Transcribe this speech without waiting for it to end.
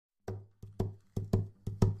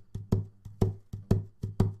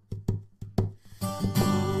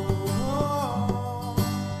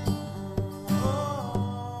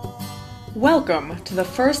Welcome to the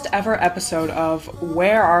first ever episode of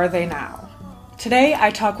Where Are They Now? Today I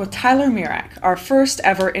talk with Tyler Murak, our first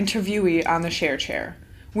ever interviewee on the Share Chair.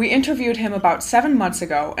 We interviewed him about 7 months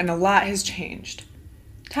ago and a lot has changed.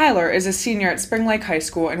 Tyler is a senior at Spring Lake High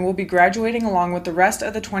School and will be graduating along with the rest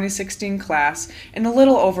of the 2016 class in a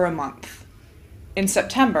little over a month. In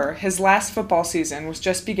September, his last football season was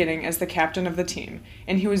just beginning as the captain of the team,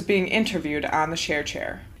 and he was being interviewed on the Share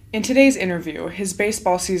Chair. In today's interview, his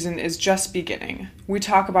baseball season is just beginning. We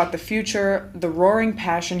talk about the future, the roaring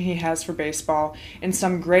passion he has for baseball, and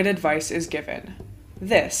some great advice is given.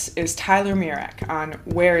 This is Tyler Murak on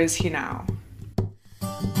Where Is He Now?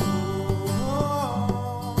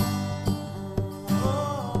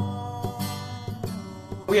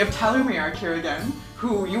 We have Tyler Murak here again,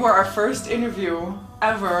 who you are our first interview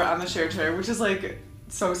ever on the Share Chair, which is like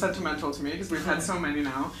so sentimental to me because we've had so many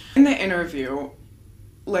now. In the interview,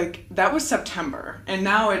 that was September, and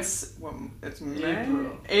now it's May?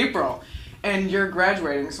 April, and you're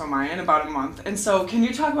graduating, so am I, in about a month. And so can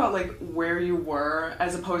you talk about where you were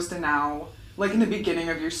as opposed to now, in the beginning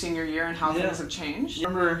of your senior year and how things have changed? I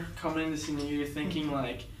remember coming into senior year thinking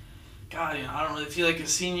God, I don't really feel like a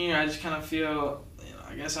senior. I just kind of feel,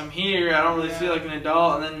 I guess I'm here. I don't really feel like an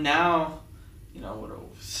adult. And then now,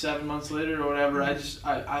 7 months later or whatever, I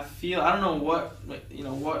feel, I don't know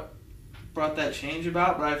what brought that change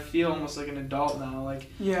about, but I feel almost like an adult now. I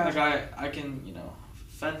can,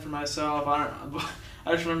 fend for myself. I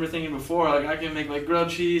just remember thinking before, I can make grilled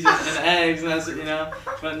cheese and eggs, and that's it,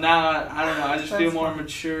 But now I don't know. I just feel more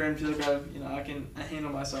mature and feel like I can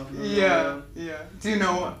handle myself. Yeah. Do you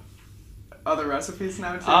know other recipes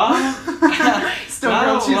now too? Still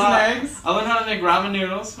grilled cheese and eggs? I learned how to make ramen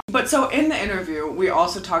noodles. But so in the interview, we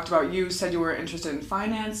also talked about, you said you were interested in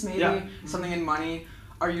finance, maybe something in money.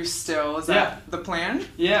 Are you still? Is that the plan?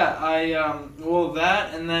 Yeah,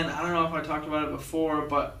 that, and then I don't know if I talked about it before,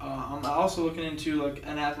 but I'm also looking into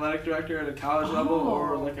an athletic director at a college level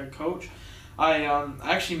or a coach. I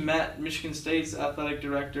actually met Michigan State's athletic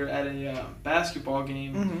director at a basketball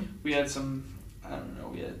game. Mm-hmm. We had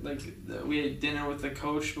we had dinner with the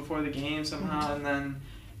coach before the game somehow, and then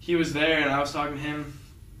he was there, and I was talking to him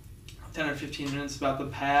 10 or 15 minutes about the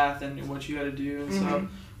path and what you had to do and stuff,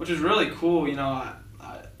 which was really cool.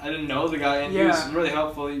 I didn't know the guy, and he was really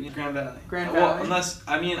helpful. Grand Valley.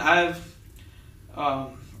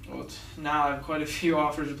 Now I have quite a few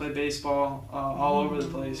offers to play baseball all over the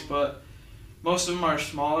place, but most of them are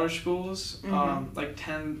smaller schools, 5 to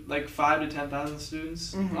 10,000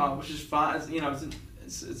 students, which is fine.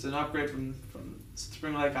 It's an upgrade from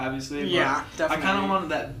Spring Lake, obviously. Yeah, definitely. I kind of wanted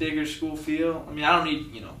that bigger school feel. I mean, I don't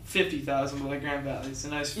need 50,000, but Grand Valley, it's a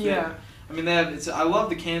nice fit. Yeah. I mean, I love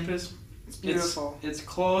the campus. It's beautiful. It's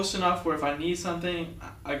close enough where if I need something,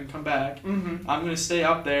 I can come back. Mm-hmm. I'm going to stay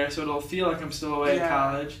up there, so it'll feel like I'm still away at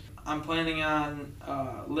college. I'm planning on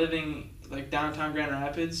living downtown Grand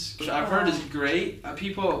Rapids, which I've heard is great. The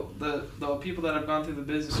people that have gone through the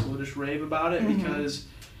business school just rave about it because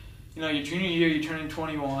your junior year you're turning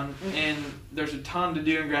 21 and there's a ton to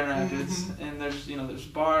do in Grand Rapids, and there's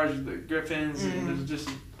bars, the Griffins, and there's just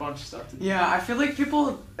a bunch of stuff to do. Yeah, I feel like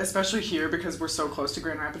people, especially here because we're so close to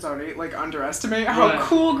Grand Rapids already, underestimate how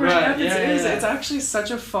cool Grand Rapids is. Yeah. It's actually such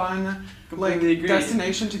a fun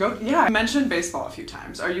destination to go. Yeah. You mentioned baseball a few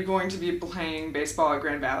times. Are you going to be playing baseball at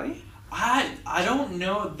Grand Valley? I don't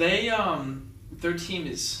know. They their team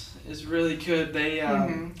is really good. They I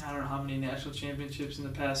don't know how many national championships in the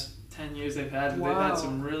past 10 years they've had. But they've had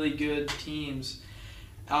some really good teams.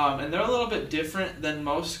 And they're a little bit different than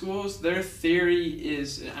most schools. Their theory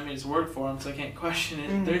is, it's worked for them, so I can't question it.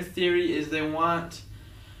 Mm-hmm. Their theory is they want,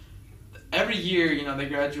 every year, they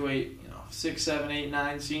graduate, 6, 7, 8,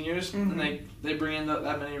 9 seniors, and they bring in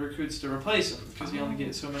that many recruits to replace them because you only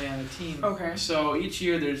get so many on a team. Okay. So each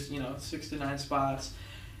year there's, 6 to 9 spots.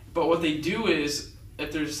 But what they do is,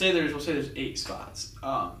 if we'll say there's 8 spots,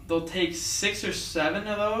 they'll take 6 or 7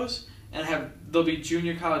 of those and they'll be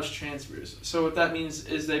junior college transfers. So what that means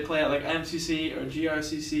is they play at MCC or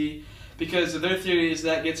GRCC, because their theory is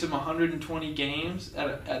that gets them 120 games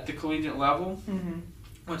at the collegiate level,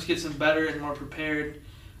 which gets them better and more prepared.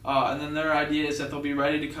 And then their idea is that they'll be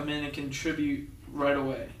ready to come in and contribute right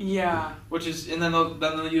away. Yeah. And then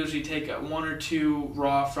they'll usually take 1 or 2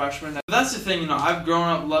 raw freshmen. That's the thing, I've grown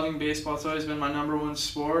up loving baseball. It's always been my number one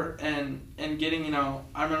sport, and getting, I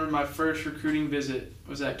remember my first recruiting visit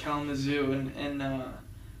was at Kalamazoo, and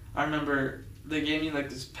I remember they gave me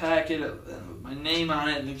this packet with my name on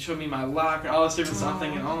it, and they showed me my locker, all this different stuff. I'm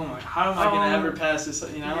thinking, how am I gonna ever pass this?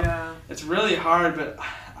 Yeah. It's really hard, but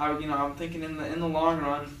I'm thinking in the long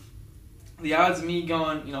run, the odds of me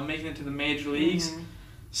going, making it to the major leagues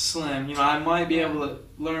slim. You know, I might be able to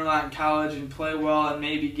learn a lot in college and play well and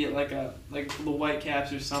maybe get like the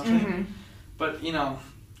Whitecaps or something. Mm-hmm. But, you know,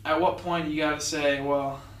 at what point you got to say,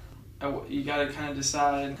 well, you got to kind of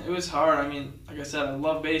decide. It was hard. I mean, like I said, I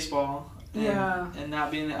love baseball. And not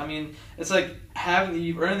being, I mean, it's like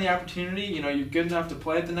you've earned the opportunity, you know, you're good enough to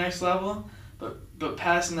play at the next level, but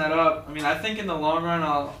passing that up, I mean, I think in the long run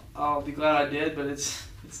I'll be glad I did, but it's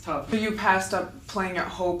tough. So you passed up playing at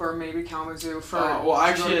Hope or maybe Kalamazoo for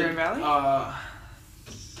actually, Grand Valley?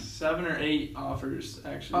 7 or 8 offers,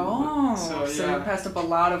 actually. Oh, so you passed up a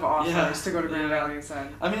lot of offers to go to Grand Valley instead.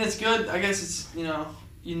 I mean, it's good. I guess it's, you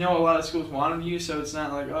know a lot of schools wanted you, so it's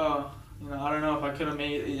not like, I don't know if I could have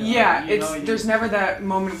made it. There's never that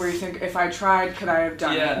moment where you think, if I tried, could I have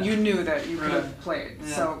done it? You knew that you could have played.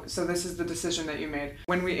 Yeah. So this is the decision that you made.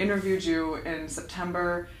 When we interviewed you in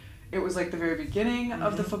September, it was like the very beginning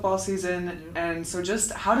of the football season, and so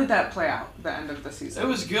just how did that play out, the end of the season? It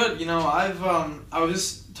was good. You know, I was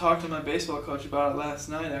just talking to my baseball coach about it last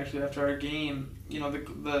night, actually, after our game. You know,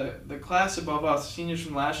 the class above us, seniors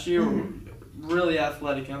from last year, were really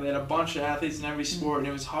athletic. You know, they had a bunch of athletes in every sport, and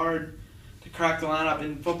it was hard to crack the lineup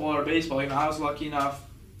in football or baseball. You know, I was lucky enough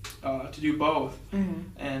to do both,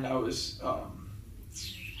 and I was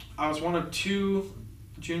one of 2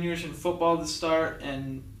 juniors in football to start,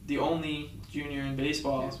 and the only junior in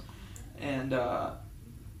baseball. Yes. And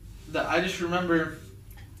I just remember,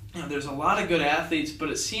 you know, there's a lot of good athletes, but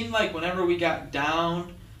it seemed like whenever we got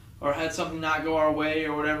down or had something not go our way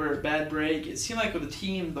or whatever, a bad break, it seemed like with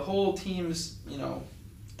the whole team's, you know,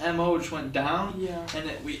 MO just went down. Yeah. And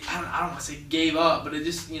I don't want to say gave up, but it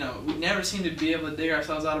just, you know, we never seemed to be able to dig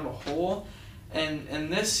ourselves out of a hole.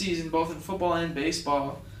 And this season, both in football and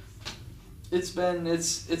baseball, it's been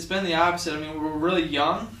the opposite. I mean, we're really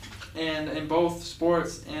young, and in both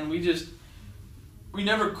sports, and we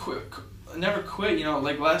never quit. You know,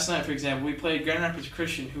 like last night, for example, we played Grand Rapids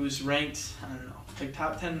Christian, who was ranked, I don't know, like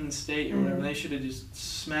top 10 in the state or whatever. They should have just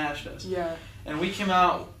smashed us. Yeah. And we came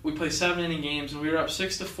out, we played 7-inning games, and we were up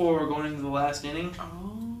 6-4 going into the last inning.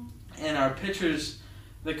 Oh. And our pitchers,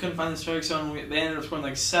 they couldn't find the strike zone. They ended up scoring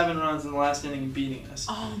like 7 runs in the last inning and beating us.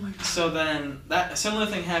 Oh my God. So then a similar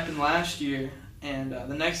thing happened last year, and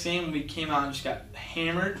the next game we came out and just got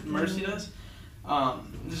hammered, mercied us.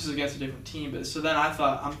 This is against a different team, but so then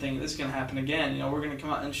I'm thinking this is gonna happen again. You know, we're gonna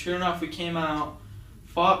come out, and sure enough, we came out,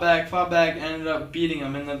 fought back, ended up beating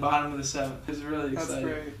them in the bottom of the 7th. It was really exciting.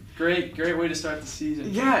 That's great. Great way to start the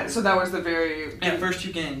season. Yeah, so that was the very... first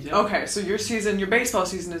 2 games, yep. Okay, so your baseball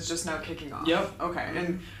season is just now kicking off. Yep. Okay,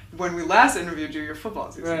 and when we last interviewed you, your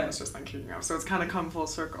football season was just now kicking off, so it's kind of come full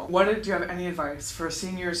circle. Do you have any advice for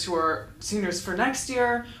seniors who are seniors for next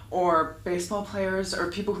year, or baseball players,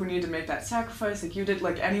 or people who need to make that sacrifice like you did,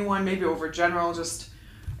 like anyone, maybe over general, just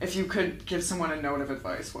if you could give someone a note of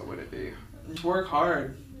advice, what would it be? Just work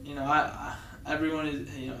hard. You know, everyone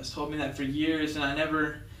has told me that for years, and I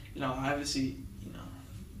never... You know, obviously,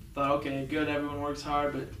 thought, okay, good, everyone works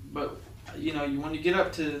hard, but you know, when you get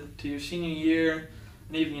up to your senior year,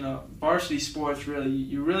 and even, varsity sports, really,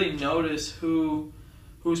 you really notice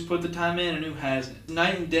who's put the time in and who hasn't.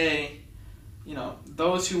 Night and day,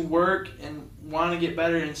 those who work and want to get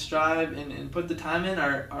better and strive and put the time in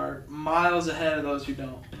are miles ahead of those who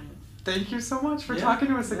don't. Thank you so much for talking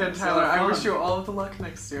to us again, Tyler. I wish you all of the luck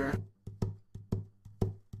next year.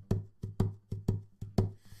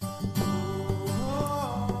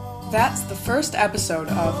 That's the first episode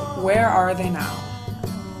of Where Are They Now?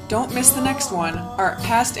 Don't miss the next one. Our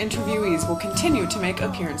past interviewees will continue to make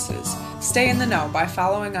appearances. Stay in the know by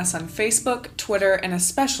following us on Facebook, Twitter, and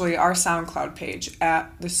especially our SoundCloud page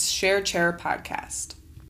at the Share Chair Podcast.